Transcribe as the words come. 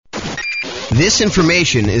This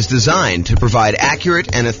information is designed to provide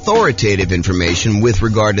accurate and authoritative information with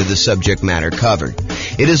regard to the subject matter covered.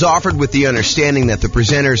 It is offered with the understanding that the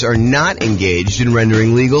presenters are not engaged in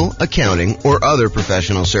rendering legal, accounting, or other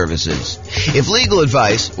professional services. If legal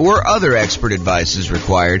advice or other expert advice is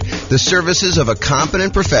required, the services of a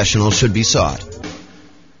competent professional should be sought.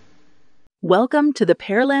 Welcome to the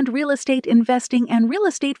Pearland Real Estate Investing and Real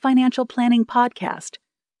Estate Financial Planning Podcast.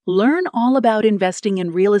 Learn all about investing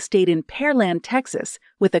in real estate in Pearland, Texas,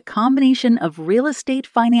 with a combination of real estate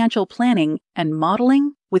financial planning and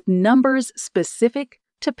modeling with numbers specific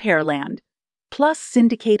to Pearland, plus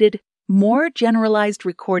syndicated, more generalized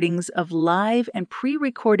recordings of live and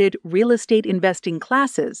pre-recorded real estate investing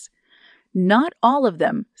classes, not all of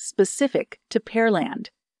them specific to Pearland.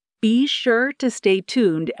 Be sure to stay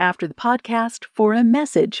tuned after the podcast for a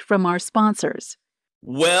message from our sponsors.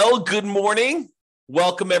 Well, good morning.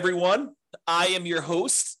 Welcome, everyone. I am your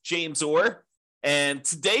host, James Orr, and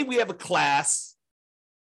today we have a class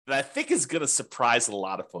that I think is going to surprise a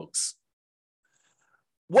lot of folks.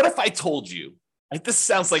 What if I told you, this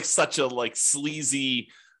sounds like such a sleazy,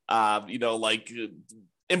 infomercial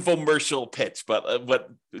pitch,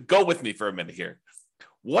 but go with me for a minute here.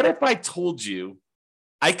 What if I told you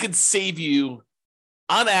I could save you,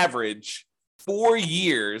 on average, 4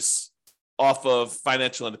 years off of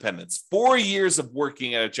financial independence, 4 years of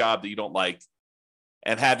working at a job that you don't like,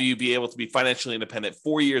 and have you be able to be financially independent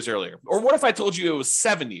 4 years earlier? Or what if I told you it was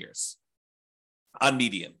 7 years on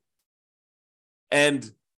median?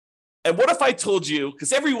 And what if I told you,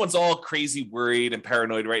 because everyone's all crazy worried and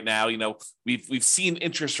paranoid right now, we've seen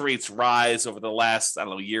interest rates rise over the last,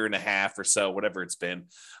 year and a half or so, whatever it's been.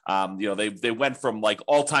 They went from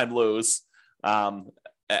all-time lows.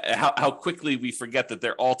 How quickly we forget that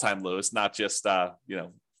they're all-time lows, not just,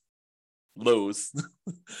 lows,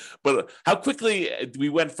 but how quickly we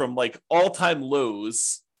went from all-time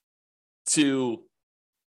lows to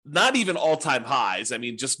not even all-time highs. I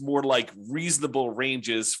mean, just more reasonable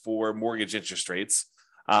ranges for mortgage interest rates,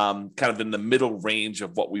 kind of in the middle range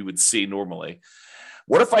of what we would see normally.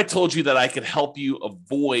 What if I told you that I could help you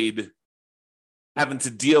avoid having to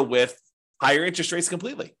deal with higher interest rates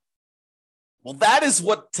completely? Well, that is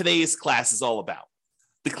what today's class is all about.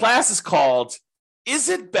 The class is called, Is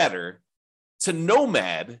It Better to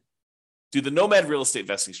Nomad, do the Nomad real estate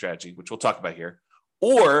investing strategy, which we'll talk about here,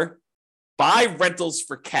 or buy rentals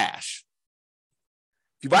for cash?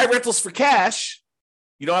 If you buy rentals for cash,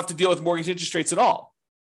 you don't have to deal with mortgage interest rates at all.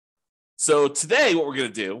 So today, what we're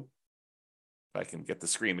going to do, if I can get the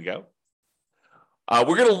screen to go,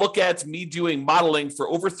 we're going to look at me doing modeling for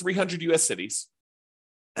over 300 U.S. cities.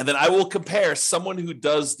 And then I will compare someone who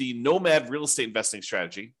does the Nomad real estate investing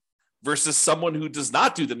strategy versus someone who does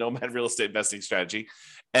not do the Nomad real estate investing strategy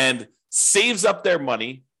and saves up their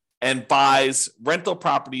money and buys rental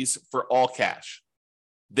properties for all cash.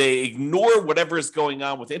 They ignore whatever is going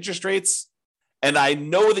on with interest rates. And I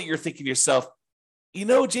know that you're thinking to yourself,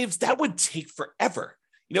 James, that would take forever.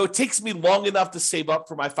 It takes me long enough to save up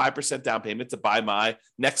for my 5% down payment to buy my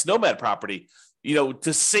next Nomad property.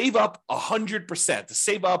 To save up 100%, to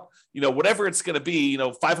save up, whatever it's going to be,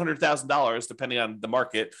 $500,000, depending on the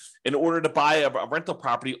market, in order to buy a rental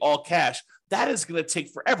property all cash, that is going to take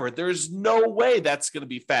forever. There's no way that's going to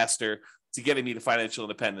be faster to getting me to financial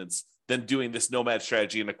independence than doing this Nomad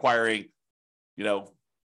strategy and acquiring,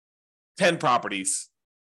 10 properties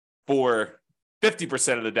for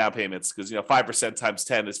 50% of the down payments, because, 5% times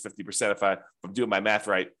 10 is 50% if I'm doing my math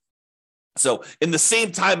right. So in the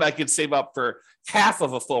same time I could save up for half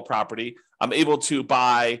of a full property, I'm able to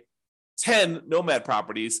buy 10 Nomad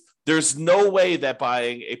properties. There's no way that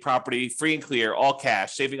buying a property free and clear, all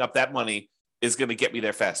cash, saving up that money is going to get me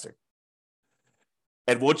there faster.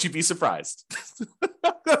 And won't you be surprised?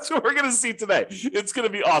 That's what we're going to see today. It's going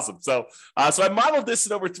to be awesome. So I modeled this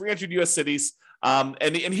in over 300 U.S. cities.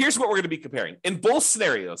 And here's what we're going to be comparing. In both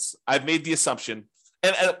scenarios, I've made the assumption,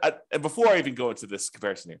 and before I even go into this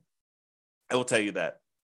comparison here, I will tell you that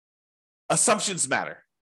assumptions matter.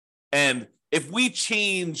 And if we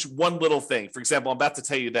change one little thing, for example, I'm about to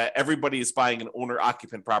tell you that everybody is buying an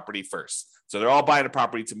owner-occupant property first. So they're all buying a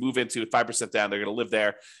property to move into 5% down. They're going to live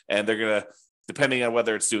there, and they're going to, depending on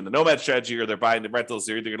whether it's doing the Nomad strategy or they're buying the rentals,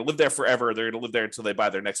 they're either going to live there forever or they're going to live there until they buy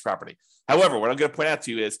their next property. However, what I'm going to point out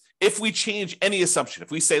to you is if we change any assumption,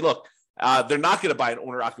 if we say, look, they're not going to buy an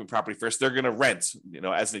owner-occupant property first. They're going to rent,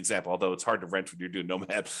 as an example, although it's hard to rent when you're doing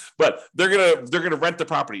Nomad, but they're going to rent the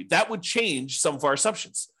property. That would change some of our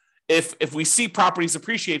assumptions. If we see properties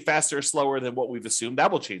appreciate faster or slower than what we've assumed,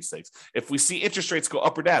 that will change things. If we see interest rates go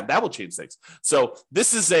up or down, that will change things. So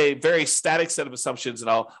this is a very static set of assumptions, and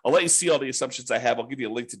I'll let you see all the assumptions I have. I'll give you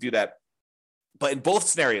a link to do that But in both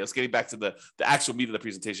scenarios, getting back to the actual meat of the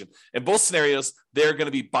presentation, in both scenarios, they're going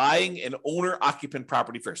to be buying an owner-occupant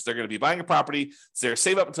property first. They're going to be buying a property, so they're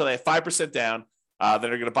save up until they have 5% down. Then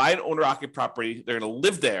they're going to buy an owner-occupant property. They're going to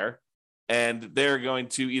live there, and they're going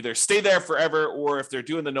to either stay there forever, or if they're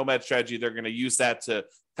doing the Nomad strategy, they're going to use that to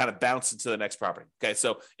kind of bounce into the next property. Okay,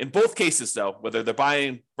 so in both cases, though, whether they're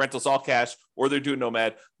buying rentals all cash or they're doing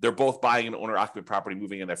Nomad, they're both buying an owner-occupant property,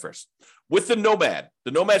 moving in there first. With the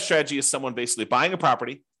Nomad strategy is someone basically buying a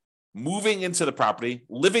property, moving into the property,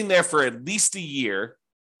 living there for at least a year,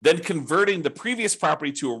 then converting the previous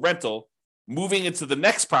property to a rental, moving into the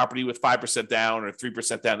next property with 5% down or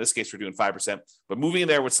 3% down. In this case, we're doing 5%, but moving in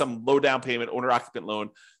there with some low down payment, owner-occupant loan,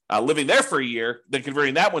 living there for a year, then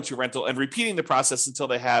converting that one to rental and repeating the process until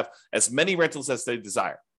they have as many rentals as they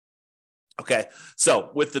desire. Okay, so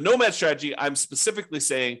with the Nomad strategy, I'm specifically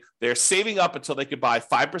saying they're saving up until they could buy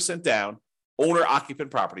 5% down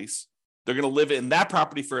owner-occupant properties. They're going to live in that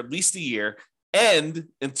property for at least a year and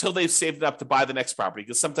until they've saved up to buy the next property,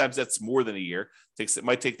 because sometimes that's more than a year. It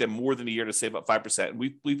might take them more than a year to save up 5%. And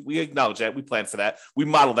we acknowledge that. We plan for that. We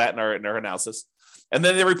model that in our analysis. And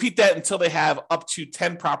then they repeat that until they have up to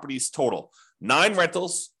 10 properties total, 9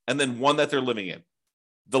 rentals, and then one that they're living in.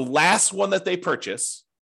 The last one that they purchase,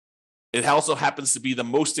 it also happens to be the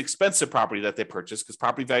most expensive property that they purchase because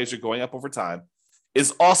property values are going up over time,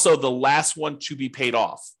 is also the last one to be paid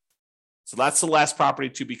off. So that's the last property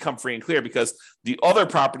to become free and clear, because the other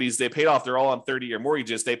properties they paid off, they're all on 30-year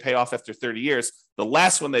mortgages. They pay off after 30 years. The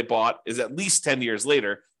last one they bought is at least 10 years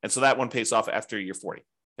later. And so that one pays off after year 40.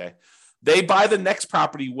 Okay. They buy the next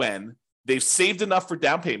property when they've saved enough for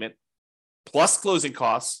down payment, plus closing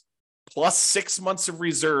costs, plus 6 months of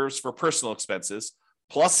reserves for personal expenses,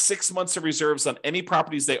 plus 6 months of reserves on any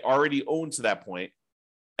properties they already own to that point,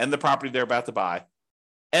 and the property they're about to buy.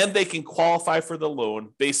 And they can qualify for the loan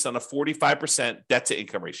based on a 45% debt to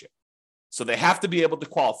income ratio. So they have to be able to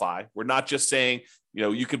qualify. We're not just saying,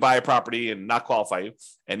 you could buy a property and not qualify you.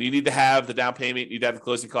 And you need to have the down payment, you need to have the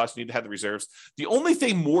closing costs, you need to have the reserves. The only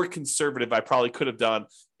thing more conservative I probably could have done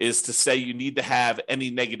is to say you need to have any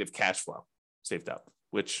negative cash flow saved up,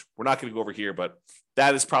 which we're not going to go over here, but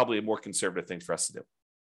that is probably a more conservative thing for us to do.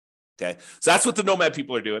 Okay. So that's what the Nomad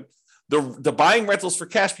people are doing. The buying rentals for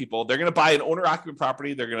cash people, they're going to buy an owner-occupant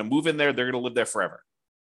property. They're going to move in there. They're going to live there forever.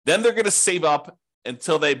 Then they're going to save up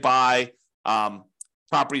until they buy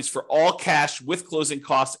properties for all cash with closing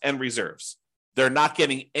costs and reserves. They're not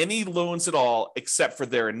getting any loans at all except for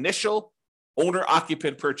their initial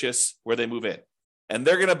owner-occupant purchase where they move in. And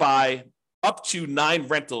they're going to buy up to 9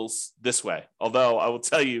 rentals this way. Although I will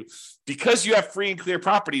tell you, because you have free and clear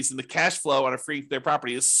properties and the cash flow on a free and clear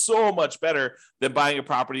property is so much better than buying a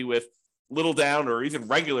property with little down or even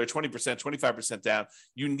regular 20%, 25% down,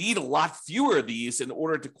 you need a lot fewer of these in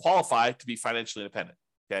order to qualify to be financially independent.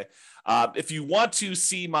 Okay. If you want to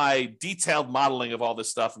see my detailed modeling of all this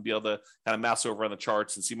stuff and be able to kind of mouse over on the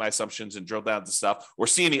charts and see my assumptions and drill down to stuff or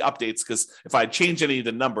see any updates, because if I change any of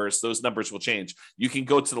the numbers, those numbers will change. You can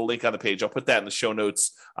go to the link on the page. I'll put that in the show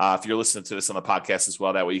notes if you're listening to this on the podcast as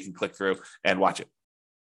well. That way you can click through and watch it.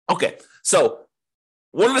 Okay. So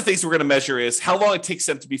one of the things we're going to measure is how long it takes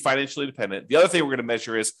them to be financially independent. The other thing we're going to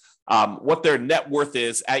measure is what their net worth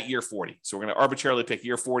is at year 40. So we're going to arbitrarily pick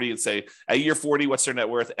year 40 and say at year 40, what's their net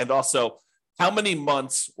worth? And also how many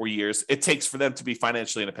months or years it takes for them to be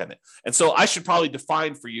financially independent. And so I should probably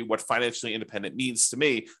define for you what financially independent means to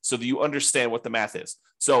me so that you understand what the math is.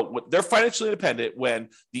 So they're financially independent when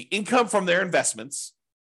the income from their investments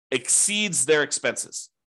exceeds their expenses.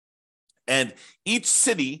 And each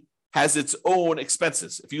city has its own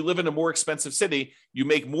expenses. If you live in a more expensive city, you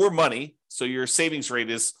make more money, so your savings rate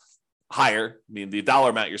is higher. I mean, the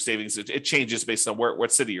dollar amount you're saving, it changes based on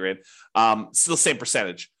what city you're in. Still the same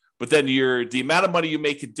percentage. But then the amount of money you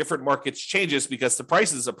make in different markets changes because the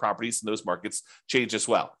prices of properties in those markets change as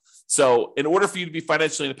well. So in order for you to be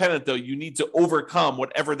financially independent, though, you need to overcome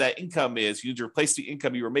whatever that income is. You need to replace the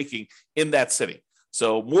income you were making in that city.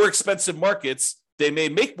 So more expensive markets, they may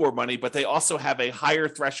make more money, but they also have a higher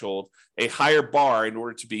threshold, a higher bar in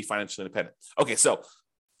order to be financially independent. Okay, so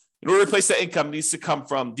in order to replace that income, it needs to come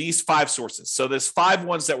from these 5 sources. So there's 5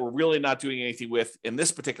 ones that we're really not doing anything with in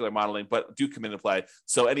this particular modeling, but do come into play.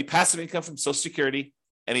 So any passive income from Social Security,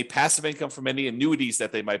 any passive income from any annuities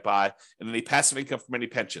that they might buy, and any passive income from any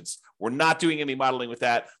pensions. We're not doing any modeling with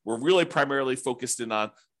that. We're really primarily focused in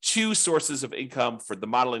on 2 sources of income for the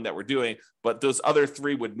modeling that we're doing, but those other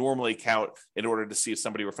 3 would normally count in order to see if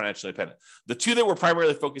somebody were financially independent. The 2 that we're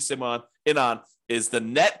primarily focusing on is the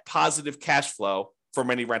net positive cash flow from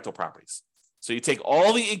any rental properties. So you take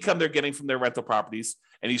all the income they're getting from their rental properties,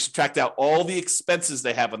 and you subtract out all the expenses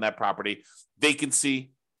they have on that property,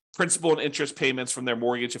 vacancy, principal and interest payments from their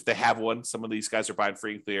mortgage, if they have one. Some of these guys are buying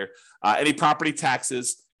free and clear. Any property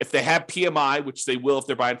taxes. If they have PMI, which they will if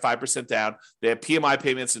they're buying 5% down, they have PMI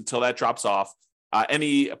payments until that drops off.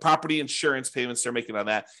 Any property insurance payments they're making on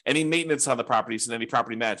that, any maintenance on the properties, and any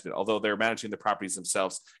property management, although they're managing the properties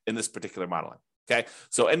themselves in this particular modeling. Okay,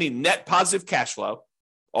 so any net positive cash flow,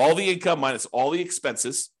 all the income minus all the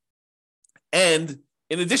expenses. And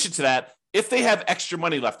in addition to that, if they have extra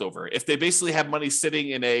money left over, if they basically have money sitting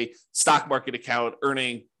in a stock market account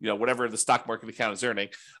earning, whatever the stock market account is earning,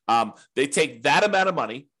 they take that amount of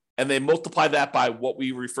money and they multiply that by what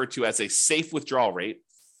we refer to as a safe withdrawal rate.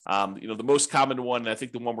 The most common one, and I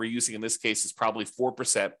think the one we're using in this case, is probably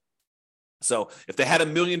 4%. So if they had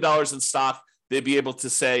 $1 million in stock, they'd be able to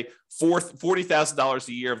say $40,000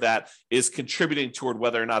 a year of that is contributing toward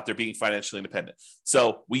whether or not they're being financially independent.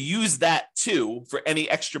 So we use that too for any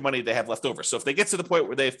extra money they have left over. So if they get to the point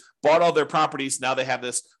where they've bought all their properties, now they have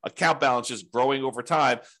this account balance just growing over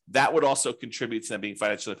time, that would also contribute to them being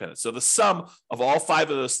financially independent. So the sum of all 5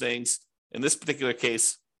 of those things, in this particular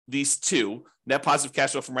case, these 2, net positive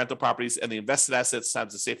cash flow from rental properties and the invested assets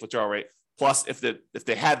times the safe withdrawal rate, plus if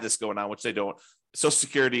they had this going on, which they don't, Social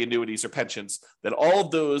Security, annuities, or pensions, then all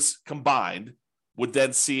of those combined would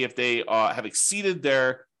then see if they have exceeded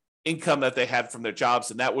their income that they had from their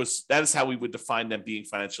jobs. And that is how we would define them being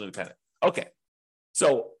financially independent. Okay.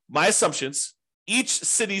 So my assumptions, each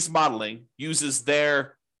city's modeling uses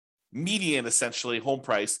their median, essentially, home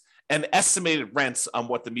price and estimated rents on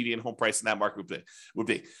what the median home price in that market would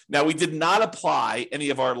be. Now, we did not apply any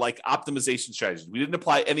of our optimization strategies. We didn't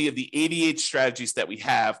apply any of the 88 strategies that we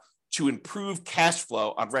have to improve cash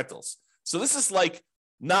flow on rentals. So this is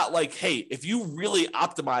not like, hey, if you really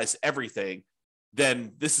optimize everything,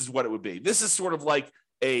 then this is what it would be. This is sort of like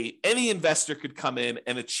any investor could come in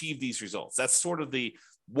and achieve these results. That's sort of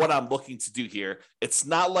what I'm looking to do here. It's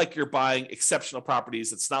not like you're buying exceptional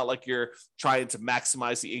properties. It's not like you're trying to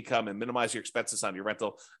maximize the income and minimize your expenses on your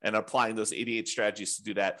rental and applying those 88 strategies to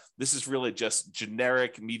do that. This is really just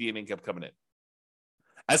generic median income coming in.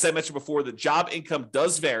 As I mentioned before, the job income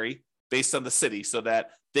does vary based on the city so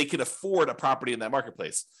that they can afford a property in that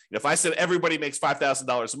marketplace. If I said everybody makes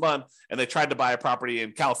 $5,000 a month and they tried to buy a property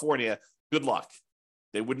in California, good luck.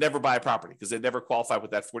 They would never buy a property because they never qualify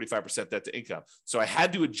with that 45% debt to income. So I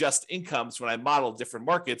had to adjust incomes when I modeled different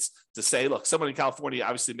markets to say, look, someone in California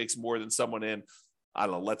obviously makes more than someone in,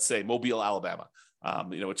 let's say Mobile, Alabama,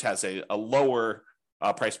 which has a lower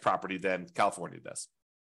price property than California does.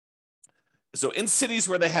 So in cities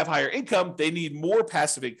where they have higher income, they need more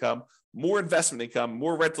passive income, more investment income,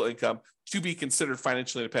 more rental income to be considered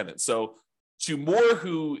financially independent. So to those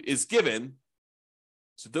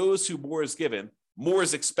who more is given, more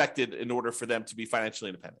is expected in order for them to be financially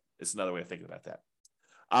independent. It's another way of thinking about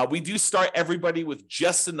that. We do start everybody with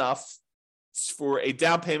just enough for a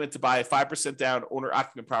down payment to buy a 5% down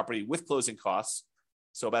owner-occupant property with closing costs.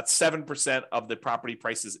 So about 7% of the property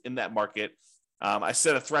prices in that market. I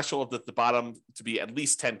set a threshold at the bottom to be at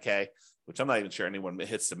least 10K, which I'm not even sure anyone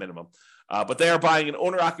hits the minimum. But they are buying an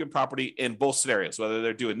owner-occupant property in both scenarios, whether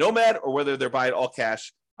they're doing Nomad or whether they're buying all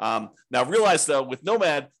cash. Now realize though, with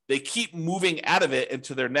Nomad, they keep moving out of it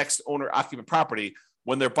into their next owner-occupant property.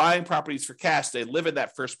 When they're buying properties for cash, they live in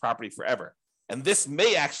that first property forever. And this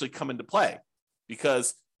may actually come into play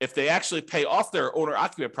because if they actually pay off their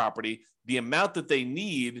owner-occupant property, the amount that they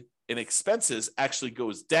need in expenses actually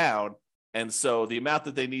goes down. And so the amount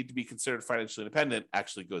that they need to be considered financially independent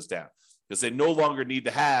actually goes down because they no longer need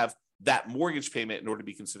to have that mortgage payment in order to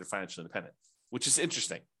be considered financially independent, which is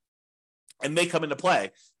interesting. And may come into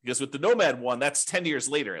play because with the Nomad one, that's 10 years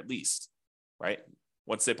later at least, right?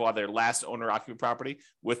 Once they bought their last owner-occupant property.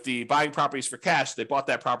 With the buying properties for cash, they bought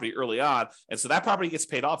that property early on. And so that property gets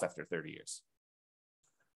paid off after 30 years.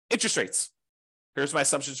 Interest rates. Here's my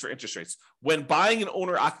assumptions for interest rates. When buying an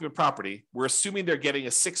owner-occupant property, we're assuming they're getting a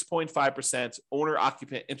 6.5%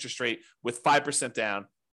 owner-occupant interest rate with 5% down.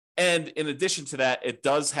 And in addition to that, it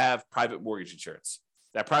does have private mortgage insurance.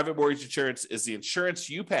 That private mortgage insurance is the insurance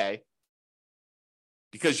you pay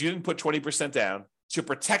because you didn't put 20% down to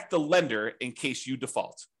protect the lender in case you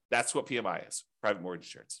default. That's what PMI is, private mortgage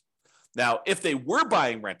insurance. Now, if they were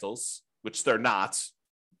buying rentals, which they're not,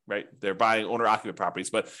 right? They're buying owner-occupant properties,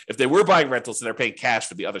 but if they were buying rentals and they're paying cash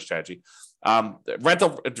for the other strategy, the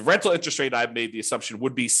rental interest rate I've made the assumption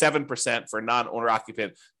would be 7% for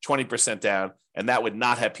non-owner-occupant, 20% down, and that would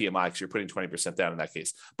not have PMI because you're putting 20% down in that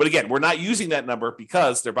case. But again, we're not using that number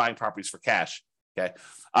because they're buying properties for cash. Okay.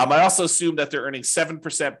 I also assume that they're earning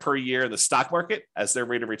 7% per year in the stock market as their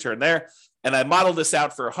rate of return there. And I modeled this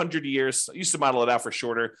out for 100 years. I used to model it out for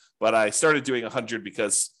shorter, but I started doing 100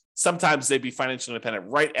 because sometimes they'd be financially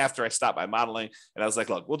independent right after I stopped my modeling. And I was like,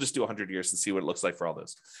 look, we'll just do 100 years and see what it looks like for all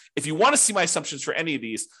those. If you want to see my assumptions for any of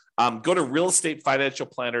these, go to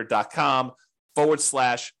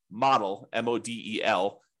realestatefinancialplanner.com/model,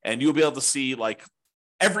 MODEL, and you'll be able to see like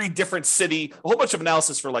every different city, a whole bunch of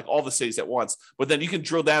analysis for like all the cities at once, but then you can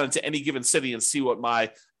drill down into any given city and see what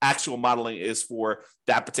my actual modeling is for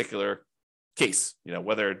that particular case,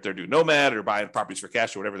 whether they're doing Nomad or buying properties for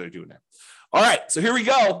cash or whatever they're doing there. All right, so here we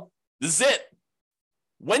go. This is it.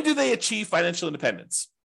 When do they achieve financial independence?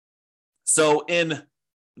 So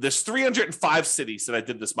there's 305 cities that I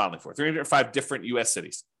did this modeling for, 305 different US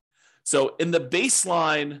cities. So in the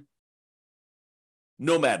baseline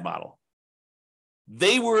Nomad model,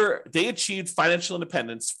 they achieved financial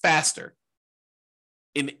independence faster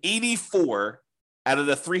in 84 out of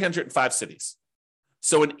the 305 cities.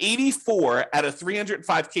 So in 84 out of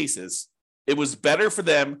 305 cases, it was better for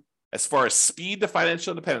them as far as speed to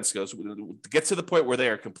financial independence goes, to get to the point where they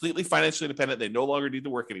are completely financially independent. They no longer need to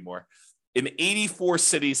work anymore. In 84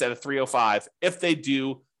 cities out of 305, if they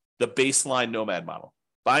do the baseline Nomad model,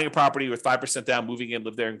 buying a property with 5% down, moving in,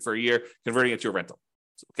 live there for a year, converting it to a rental.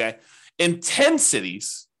 Okay. In 10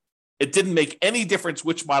 cities, it didn't make any difference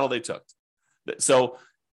which model they took. So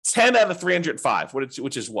 10 out of 305,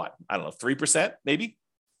 which is what? I don't know, 3% maybe?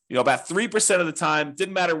 About 3% of the time,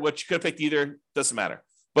 didn't matter what you could have picked either, doesn't matter.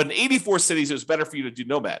 But in 84 cities, it was better for you to do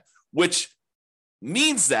Nomad, which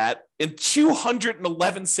means that in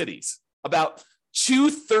 211 cities, about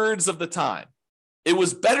 2/3 of the time, it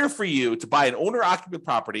was better for you to buy an owner-occupant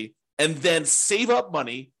property and then save up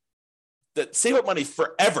money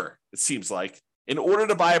forever, it seems like, in order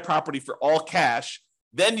to buy a property for all cash,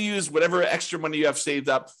 then use whatever extra money you have saved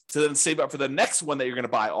up to then save up for the next one that you're going to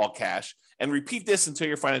buy all cash, and repeat this until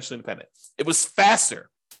you're financially independent. It was faster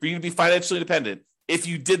for you to be financially independent if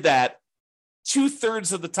you did that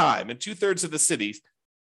 2/3 of the time in 2/3 of the cities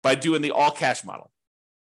by doing the all cash model.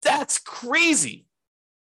 That's crazy,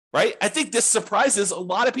 right? I think this surprises a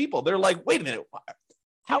lot of people. They're like, wait a minute,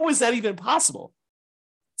 how is that even possible?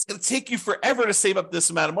 It's going to take you forever to save up this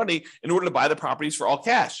amount of money in order to buy the properties for all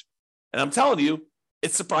cash. And I'm telling you,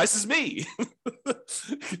 it surprises me.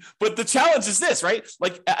 But the challenge is this, right?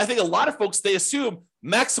 Like, I think a lot of folks, they assume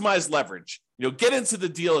maximize leverage, get into the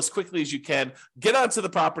deal as quickly as you can, get onto the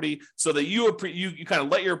property so that you kind of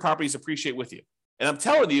let your properties appreciate with you. And I'm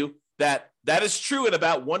telling you that is true in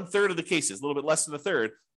about 1/3 of the cases, a little bit less than a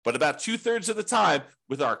third, but about 2/3 of the time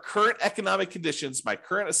with our current economic conditions, my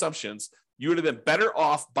current assumptions, you would have been better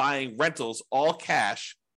off buying rentals all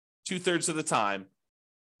cash 2/3 of the time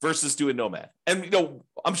versus doing Nomad. And,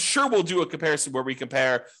 I'm sure we'll do a comparison where we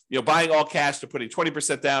compare, buying all cash to putting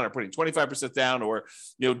 20% down or putting 25% down, or,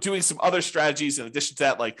 doing some other strategies in addition to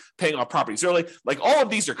that, like paying off properties early. Like, all of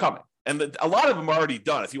these are coming. And a lot of them are already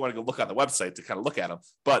done if you want to go look on the website to kind of look at them.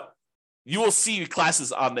 But you will see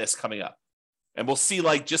classes on this coming up. And we'll see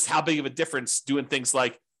like just how big of a difference doing things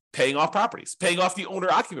like paying off properties, paying off the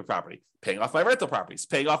owner-occupant property, paying off my rental properties,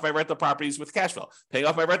 paying off my rental properties with cash flow, paying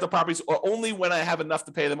off my rental properties, or only when I have enough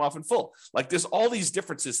to pay them off in full. Like, there's all these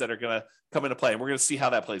differences that are going to come into play, and we're going to see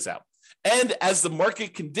how that plays out. And as the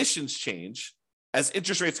market conditions change, as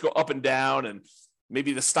interest rates go up and down, and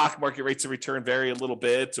maybe the stock market rates of return vary a little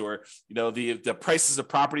bit, or the prices of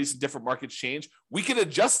properties in different markets change, we can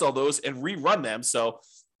adjust all those and rerun them. So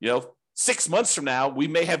 6 months from now, we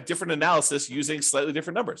may have different analysis using slightly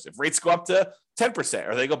different numbers. If rates go up to 10%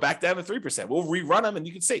 or they go back down to 3%, we'll rerun them and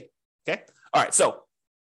you can see. Okay. All right. So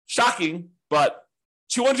shocking, but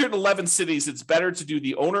 211 cities, it's better to do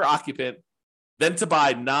the owner occupant than to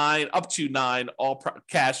buy up to nine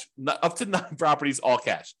properties, all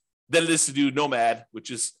cash, than it is to do Nomad,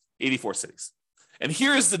 which is 84 cities. And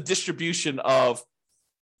here is the distribution of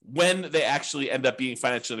when they actually end up being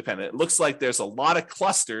financially independent. It looks like there's a lot of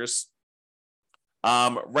clusters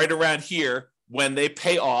right around here when they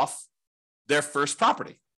pay off their first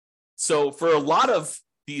property. So for a lot of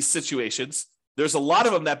these situations, there's a lot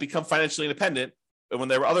of them that become financially independent when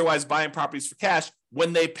they were otherwise buying properties for cash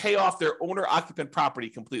when they pay off their owner-occupant property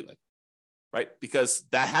completely, right? Because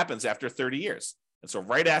that happens after 30 years. And so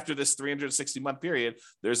right after this 360-month period,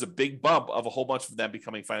 there's a big bump of a whole bunch of them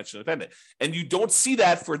becoming financially independent. And you don't see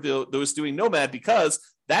that for those doing Nomad because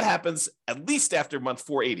that happens at least after month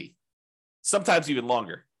 480, sometimes even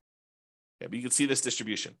longer. Okay, but you can see this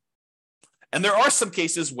distribution. And there are some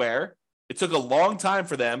cases where it took a long time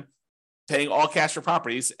for them paying all cash for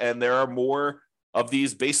properties, and there are more of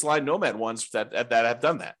these baseline Nomad ones that have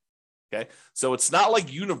done that. Okay, so it's not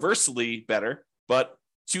like universally better, but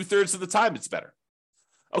 2/3 of the time it's better.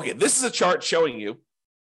 Okay, this is a chart showing you.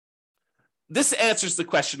 This answers the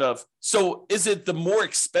question of, so is it the more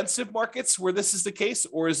expensive markets where this is the case,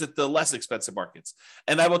 or is it the less expensive markets?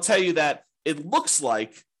 And I will tell you that it looks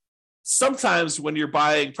like sometimes when you're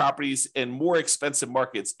buying properties in more expensive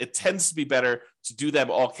markets, it tends to be better to do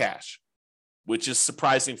them all cash, which is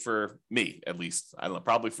surprising for me, at least. I don't know,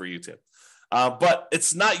 probably for you too. But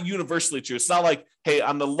it's not universally true. It's not like, hey,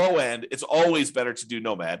 on the low end, it's always better to do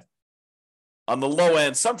Nomad. On the low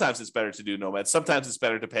end, sometimes it's better to do Nomad. Sometimes it's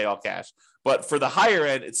better to pay all cash. But for the higher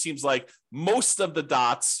end, it seems like most of the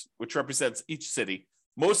dots, which represents each city,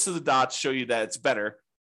 most of the dots show you that it's better.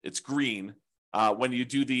 It's green when you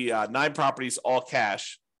do the 9 properties all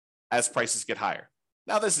cash as prices get higher.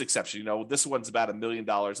 Now, this is an exception. You know, this one's about $1 million,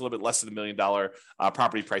 a little bit less than $1 million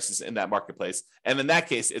property prices in that marketplace. And in that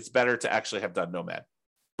case, it's better to actually have done Nomad.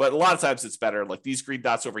 But a lot of times it's better, like these green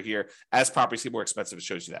dots over here, as properties get more expensive, it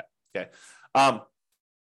shows you that. Okay.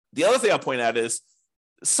 The other thing I'll point out is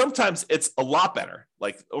sometimes it's a lot better.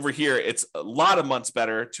 Like over here, it's a lot of months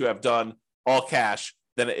better to have done all cash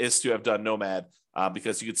than it is to have done Nomad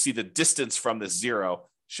because you can see the distance from this 0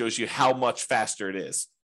 shows you how much faster it is.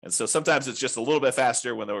 And so sometimes it's just a little bit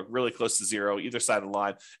faster when they're really close to 0, either side of the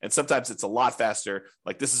line. And sometimes it's a lot faster.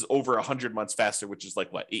 Like this is over 100 months faster, which is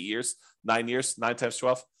like what, 8 years, 9 years, 9 times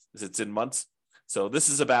 12, because it's in months. So this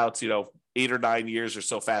is about, 8 or 9 years or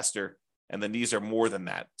so faster. And then these are more than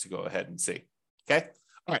that to go ahead and see. Okay.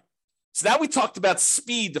 All right. So now we talked about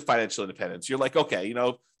speed to financial independence. You're like, okay,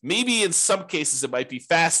 maybe in some cases it might be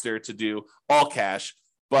faster to do all cash,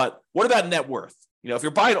 but what about net worth? If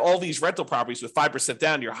you're buying all these rental properties with 5%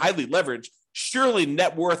 down, you're highly leveraged. Surely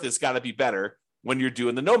net worth has got to be better when you're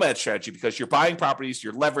doing the Nomad strategy because you're buying properties,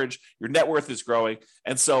 your leverage, your net worth is growing.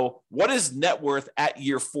 And so what is net worth at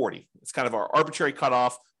year 40? It's kind of our arbitrary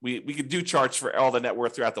cutoff. We could do charts for all the net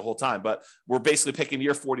worth throughout the whole time, but we're basically picking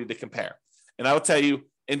year 40 to compare. And I will tell you,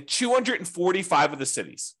 in 245 of the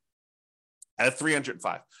cities, out of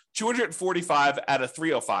 305, 245 out of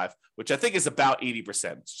 305, which I think is about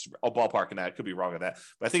 80%. I'll ballpark in that. I could be wrong on that,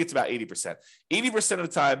 but I think it's about 80%. 80% of the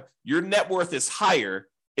time, your net worth is higher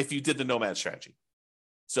if you did the Nomad strategy.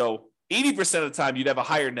 So 80% of the time, you'd have a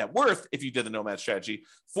higher net worth if you did the Nomad strategy.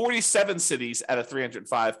 47 cities out of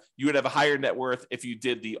 305, you would have a higher net worth if you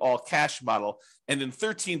did the all cash model. And in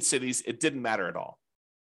 13 cities, it didn't matter at all.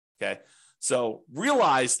 Okay. So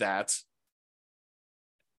realize that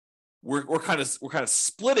we're kind of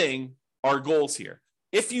splitting our goals here.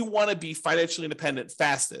 If you want to be financially independent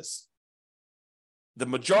fastest, the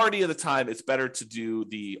majority of the time, it's better to do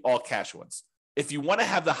the all cash ones. If you want to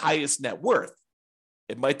have the highest net worth,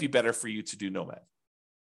 it might be better for you to do Nomad.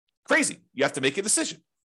 Crazy. You have to make a decision.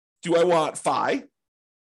 Do I want FI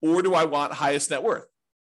or do I want highest net worth?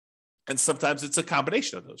 And sometimes it's a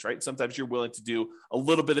combination of those, right? Sometimes you're willing to do a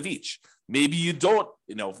little bit of each. Maybe you don't,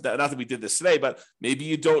 not that we did this today, but maybe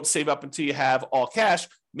you don't save up until you have all cash.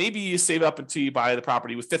 Maybe you save up until you buy the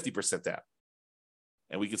property with 50% down.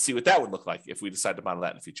 And we can see what that would look like if we decide to model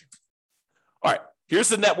that in the future. All right, here's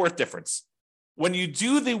the net worth difference. When you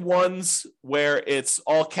do the ones where it's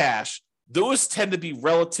all cash, those tend to be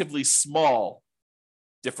relatively small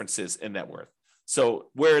differences in net worth. So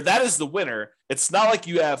where that is the winner, it's not like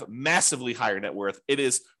you have massively higher net worth. It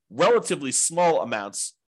is relatively small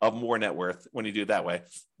amounts of more net worth when you do it that way.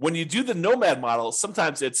 When you do the Nomad model,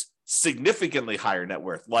 sometimes it's significantly higher net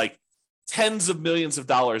worth, like tens of millions of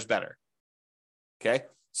dollars better. Okay.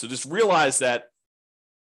 So just realize that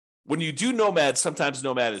when you do Nomad, sometimes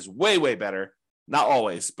Nomad is way, way better. Not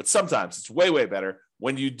always, but sometimes it's way, way better.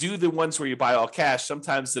 When you do the ones where you buy all cash,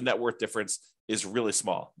 sometimes the net worth difference is really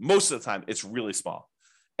small. Most of the time, it's really small.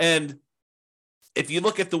 And if you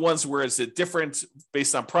look at the ones where it's different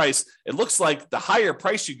based on price, it looks like the higher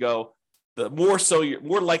price you go, the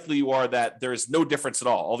more likely you are that there is no difference at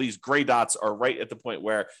all. All these gray dots are right at the point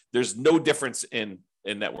where there's no difference in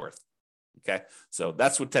net worth. Okay, so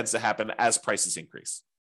that's what tends to happen as prices increase.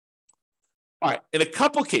 All right, in a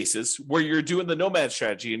couple cases where you're doing the Nomad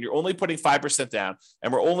strategy and you're only putting 5% down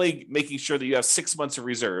and we're only making sure that you have 6 months of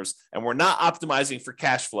reserves and we're not optimizing for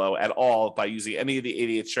cash flow at all by using any of the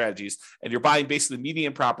 88 strategies, and you're buying basically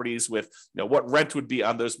median properties with what rent would be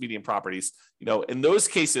on those median properties, in those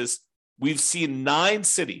cases, we've seen 9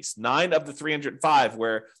 cities, 9 of the 305,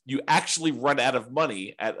 where you actually run out of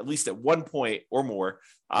money at least at one point or more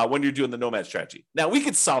when you're doing the Nomad strategy. Now, we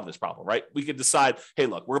could solve this problem, right? We could decide, hey,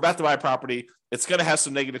 look, we're about to buy a property. It's going to have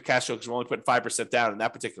some negative cash flow because we're only putting 5% down in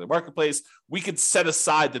that particular marketplace. We could set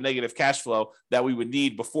aside the negative cash flow that we would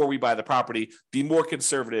need before we buy the property, be more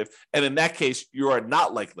conservative. And in that case, you are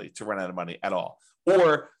not likely to run out of money at all.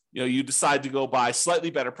 Or you decide to go buy slightly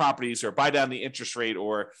better properties or buy down the interest rate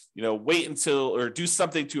or, wait until or do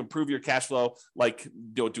something to improve your cash flow, like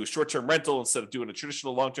do a short-term rental instead of doing a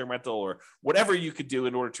traditional long-term rental or whatever you could do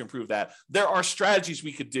in order to improve that. There are strategies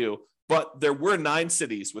we could do, but there were 9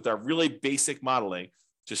 cities with our really basic modeling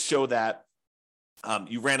to show that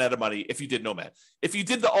you ran out of money if you did Nomad. If you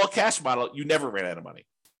did the all cash model, you never ran out of money.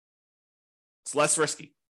 It's less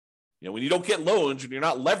risky. When you don't get loans, when you're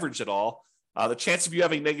not leveraged at all, the chance of you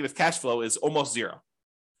having negative cash flow is almost zero.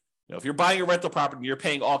 If you're buying a rental property and you're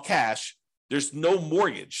paying all cash, there's no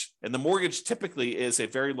mortgage. And the mortgage typically is a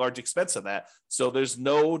very large expense on that. So there's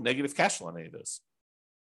no negative cash flow on any of those.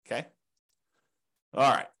 Okay.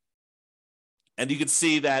 All right. And you can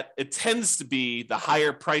see that it tends to be the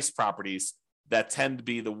higher price properties that tend to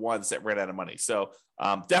be the ones that ran out of money. So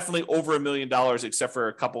definitely over $1 million, except for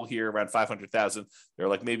a couple here around 500,000. There are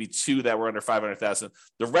like maybe 2 that were under 500,000.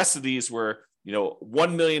 The rest of these were,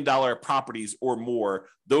 $1 million properties or more.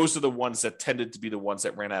 Those are the ones that tended to be the ones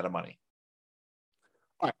that ran out of money.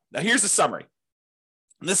 All right, now here's the summary.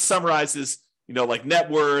 And this summarizes, like net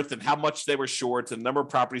worth and how much they were short and the number of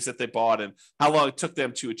properties that they bought and how long it took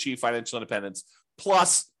them to achieve financial independence,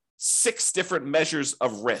 plus 6 different measures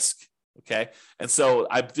of risk. Okay. And so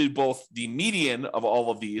I did both the median of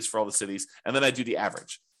all of these for all the cities, and then I do the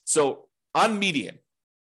average. So on median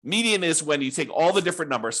is when you take all the different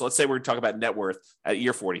numbers. So let's say we're talking about net worth at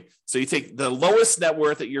year 40. So you take the lowest net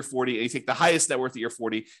worth at year 40 and you take the highest net worth at year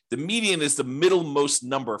 40. The median is the middlemost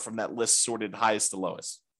number from that list sorted highest to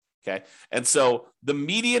lowest. Okay. And so the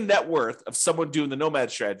median net worth of someone doing the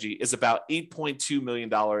Nomad strategy is about $8.2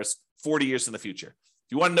 million 40 years in the future.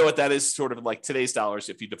 If you want to know what that is, sort of like today's dollars,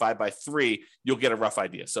 if you divide by 3, you'll get a rough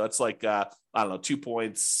idea. So it's like, 2.6,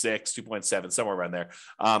 2.7, somewhere around there,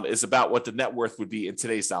 is about what the net worth would be in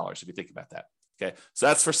today's dollars, if you think about that. Okay. So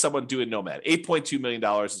that's for someone doing Nomad. $8.2 million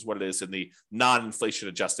is what it is in the non-inflation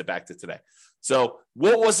adjusted back to today. So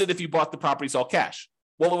what was it if you bought the properties all cash?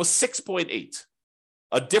 Well, it was 6.8,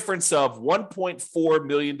 a difference of $1.4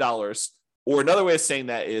 million. Or another way of saying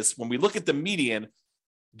that is when we look at the median,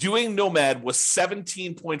 doing Nomad was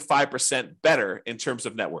 17.5% better in terms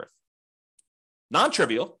of net worth.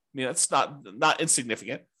 Non-trivial. I mean, that's not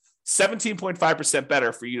insignificant. 17.5%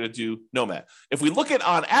 better for you to do Nomad. If we look at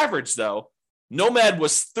on average, though, Nomad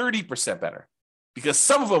was 30% better because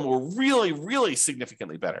some of them were really, really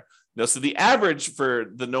significantly better. So the average for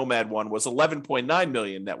the Nomad one was 11.9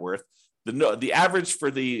 million net worth. The average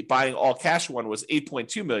for the buying all cash one was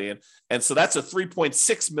 8.2 million. And so that's a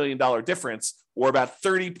 $3.6 million difference, or about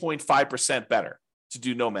 30.5% better to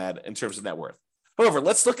do Nomad in terms of net worth. However,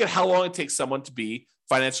 let's look at how long it takes someone to be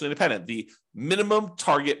financially independent, the minimum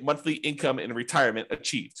target monthly income in retirement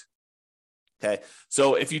achieved. Okay,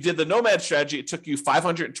 so if you did the Nomad strategy, it took you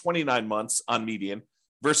 529 months on median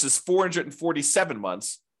versus 447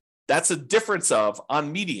 months. That's a difference of,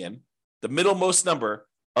 on median, the middlemost number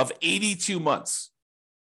of 82 months.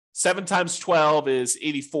 7 times 12 is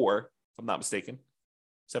 84, if I'm not mistaken.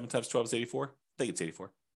 7 times 12 is 84. I think it's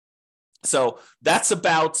 84. So that's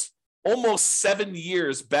about almost 7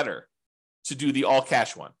 years better to do the all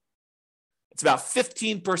cash one. It's about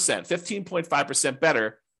 15%, 15.5%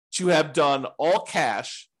 better to have done all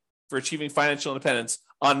cash for achieving financial independence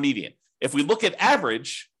on median. If we look at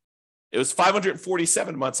average, it was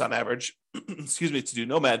 547 months on average, to do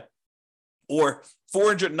Nomad, or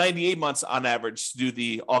 498 months on average to do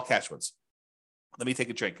the all cash ones. Let me take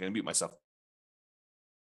a drink and mute myself.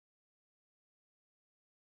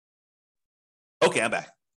 Okay, I'm back.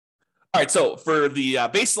 All right, so for the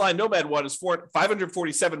baseline Nomad one is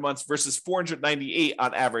 547 months versus 498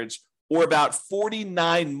 on average, or about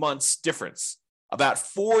 49 months difference. About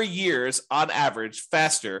 4 years on average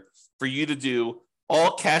faster for you to do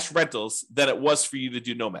all cash rentals than it was for you to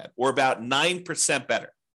do Nomad, or about 9%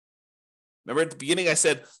 better. Remember at the beginning, I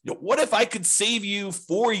said, what if I could save you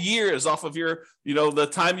 4 years off of your, the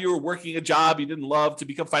time you were working a job you didn't love to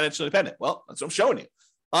become financially independent? Well, that's what I'm showing you.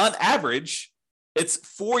 On average, it's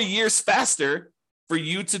 4 years faster for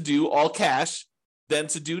you to do all cash than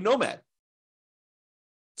to do Nomad.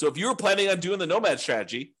 So if you were planning on doing the Nomad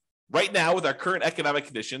strategy right now with our current economic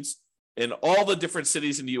conditions in all the different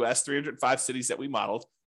cities in the U.S., 305 cities that we modeled,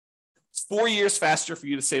 it's 4 years faster for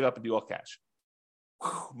you to save up and do all cash.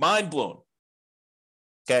 Whew, mind blown.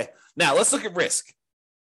 Okay, now let's look at risk.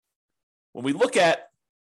 When we look at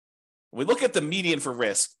the median for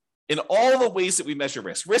risk, in all the ways that we measure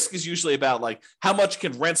risk. Risk is usually about like how much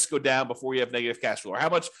can rents go down before you have negative cash flow, or how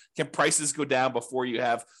much can prices go down before you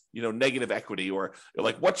have, negative equity, or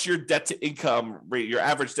like what's your debt to income rate, your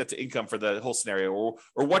average debt to income for the whole scenario,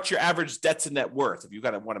 or what's your average debt to net worth if you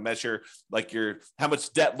kind of want to measure like how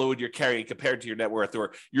much debt load you're carrying compared to your net worth,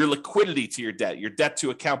 or your liquidity to your debt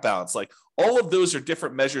to account balance. Like all of those are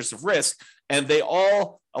different measures of risk, and a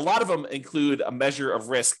lot of them include a measure of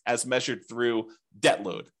risk as measured through debt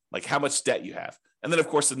load, like how much debt you have. And then of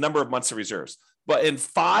course the number of months of reserves. But in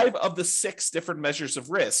 5 of the 6 different measures of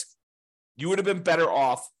risk, you would have been better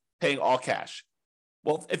off paying all cash.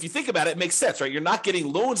 Well, if you think about it, it makes sense, right? You're not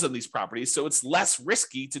getting loans on these properties, so it's less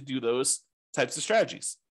risky to do those types of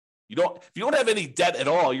strategies. If you don't have any debt at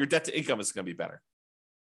all, your debt to income is going to be better,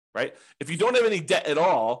 right? If you don't have any debt at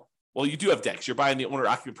all, well, you do have debt because you're buying the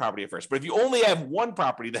owner-occupant property at first. But if you only have one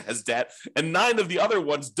property that has debt and 9 of the other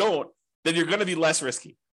ones don't, then you're going to be less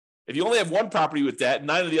risky. If you only have one property with debt,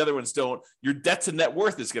 9 of the other ones don't, your debt to net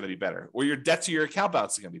worth is going to be better, or your debt to your account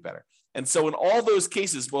balance is going to be better. And so in all those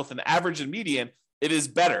cases, both an average and median, it is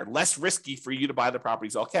better, less risky for you to buy the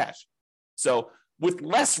properties all cash. So with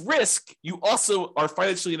less risk, you also are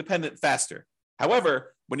financially independent faster.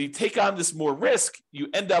 However, when you take on this more risk, you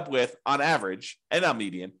end up with, on average and on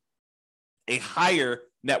median, a higher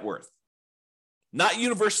net worth. Not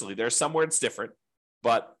universally, there's somewhere it's different,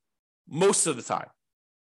 but most of the time.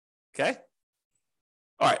 Okay?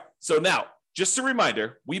 All right, so now, just a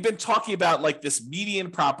reminder, we've been talking about like this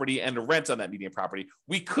median property and the rent on that median property.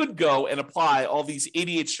 We could go and apply all these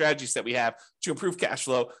 88 strategies that we have to improve cash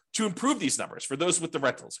flow, to improve these numbers for those with the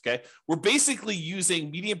rentals, okay? We're basically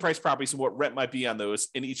using median price properties and what rent might be on those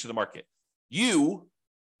in each of the market. You,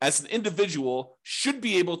 as an individual, should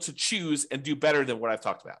be able to choose and do better than what I've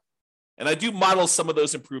talked about. And I do model some of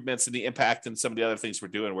those improvements and the impact and some of the other things we're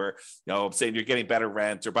doing where, I'm saying you're getting better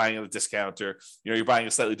rent or buying at a discount, or, you're buying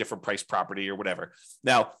a slightly different price property or whatever.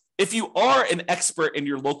 Now, if you are an expert in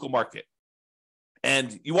your local market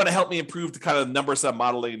and you want to help me improve the kind of numbers I'm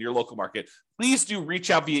modeling in your local market, please do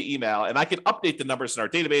reach out via email and I can update the numbers in our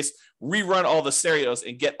database, rerun all the scenarios,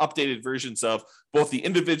 and get updated versions of both the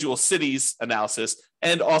individual cities analysis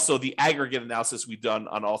and also the aggregate analysis we've done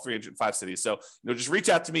on all 305 cities. So, just reach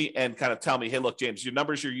out to me and kind of tell me, hey, look, James, your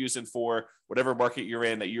numbers you're using for whatever market you're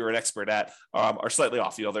in that you're an expert at are slightly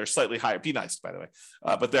off. They're slightly higher. Be nice, by the way,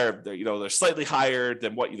 but they're slightly higher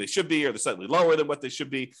than what they should be, or they're slightly lower than what they should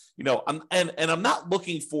be. I'm not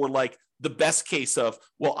looking for like the best case of,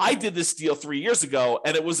 well, I did this deal 3 years ago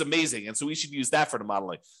and it was amazing, and so we should use that for the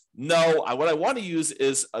modeling. No, what I want to use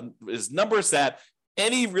is numbers that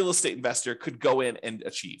any real estate investor could go in and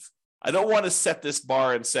achieve. I don't want to set this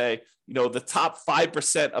bar and say, the top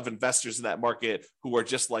 5% of investors in that market who are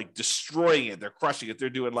just like destroying it, they're crushing it, they're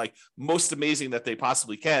doing like most amazing that they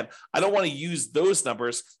possibly can. I don't want to use those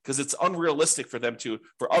numbers because it's unrealistic for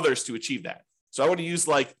others to achieve that. So I want to use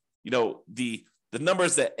the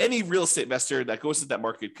numbers that any real estate investor that goes into that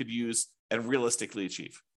market could use and realistically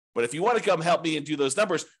achieve. But if you want to come help me and do those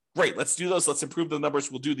numbers, great, let's do those. Let's improve the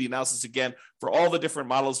numbers. We'll do the analysis again for all the different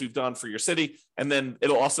models we've done for your city. And then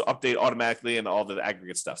it'll also update automatically and all the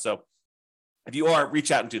aggregate stuff. So if you are,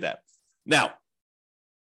 reach out and do that. Now,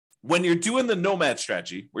 when you're doing the Nomad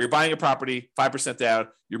strategy, where you're buying a property, 5% down,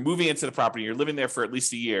 you're moving into the property, you're living there for at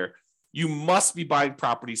least a year, you must be buying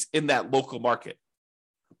properties in that local market.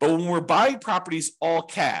 But when we're buying properties all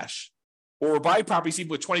cash, or we're buying properties even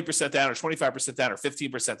with 20% down or 25% down or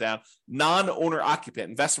 15% down, non-owner occupant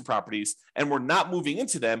investment properties, and we're not moving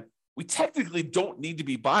into them, we technically don't need to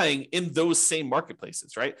be buying in those same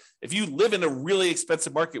marketplaces, right? If you live in a really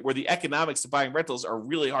expensive market where the economics of buying rentals are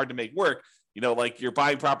really hard to make work, like you're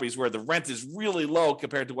buying properties where the rent is really low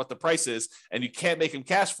compared to what the price is, and you can't make them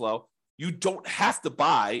cash flow, you don't have to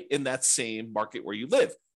buy in that same market where you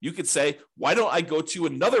live. You could say, why don't I go to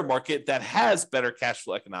another market that has better cash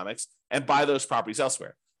flow economics and buy those properties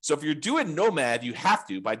elsewhere? So if you're doing Nomad, you have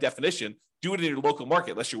to, by definition, do it in your local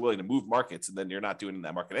market, unless you're willing to move markets, and then you're not doing it in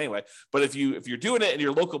that market anyway. But if you're doing it in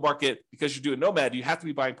your local market because you're doing Nomad, you have to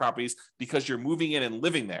be buying properties because you're moving in and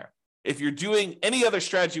living there. If you're doing any other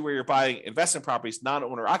strategy where you're buying investment properties,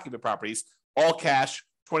 non-owner occupant properties, all cash,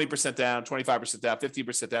 20% down, 25% down,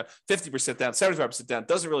 15% down, 50% down, 75% down,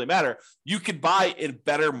 doesn't really matter. You can buy in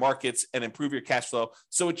better markets and improve your cash flow.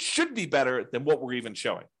 So it should be better than what we're even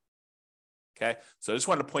showing. Okay. So I just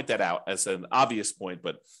wanted to point that out as an obvious point,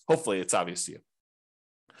 but hopefully it's obvious to you.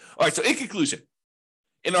 All right. So in conclusion,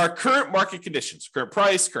 in our current market conditions, current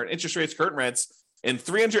price, current interest rates, current rents in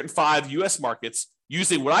 305 US markets,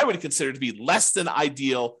 using what I would consider to be less than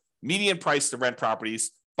ideal median price to rent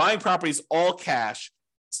properties, buying properties all cash,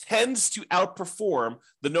 tends to outperform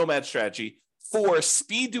the Nomad strategy for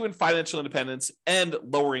speed to financial independence and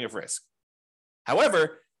lowering of risk.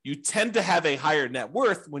 However, you tend to have a higher net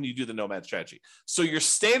worth when you do the Nomad strategy. So your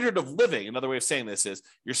standard of living, another way of saying this is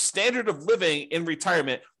your standard of living in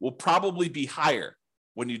retirement will probably be higher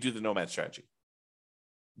when you do the Nomad strategy.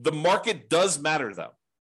 The market does matter though.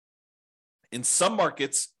 In some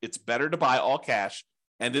markets, it's better to buy all cash,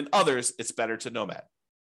 and in others, it's better to Nomad.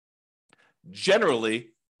 Generally,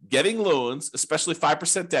 getting loans, especially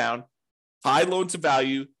 5% down, high loan to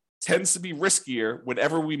value, tends to be riskier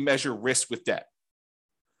whenever we measure risk with debt.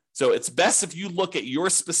 So it's best if you look at your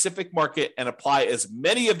specific market and apply as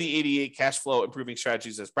many of the 88 cash flow improving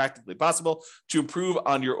strategies as practically possible to improve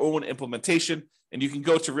on your own implementation. And you can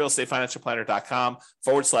go to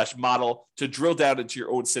realestatefinancialplanner.com/model to drill down into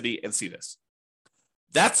your own city and see this.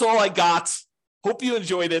 That's all I got. Hope you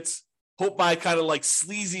enjoyed it. Hope my kind of like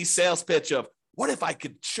sleazy sales pitch of what if I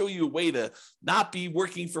could show you a way to not be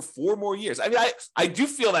working for 4 more years? I mean, I do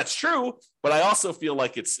feel that's true, but I also feel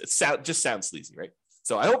like it just sounds sleazy, right?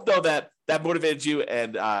 So I hope, though, that motivated you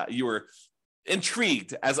and you were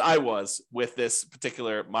intrigued, as I was, with this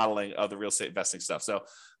particular modeling of the real estate investing stuff. So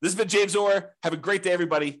this has been James Orr. Have a great day,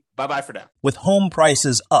 everybody. Bye-bye for now. With home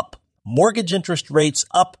prices up, mortgage interest rates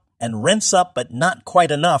up, and rents up but not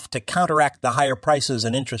quite enough to counteract the higher prices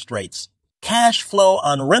and interest rates, cash flow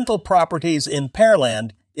on rental properties in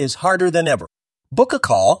Pearland is harder than ever. Book a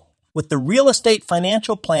call with the Real Estate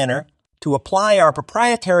Financial Planner to apply our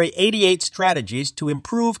proprietary 88 strategies to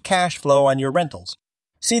improve cash flow on your rentals.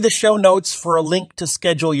 See the show notes for a link to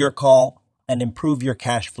schedule your call and improve your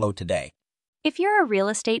cash flow today. If you're a real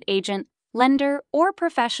estate agent, lender, or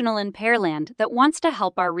professional in Pearland that wants to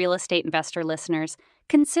help our real estate investor listeners,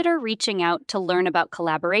 consider reaching out to learn about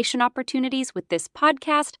collaboration opportunities with this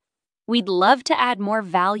podcast. We'd love to add more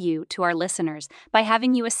value to our listeners by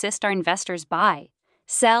having you assist our investors buy,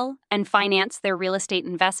 sell, and finance their real estate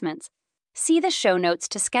investments. See the show notes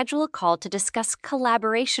to schedule a call to discuss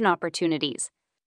collaboration opportunities.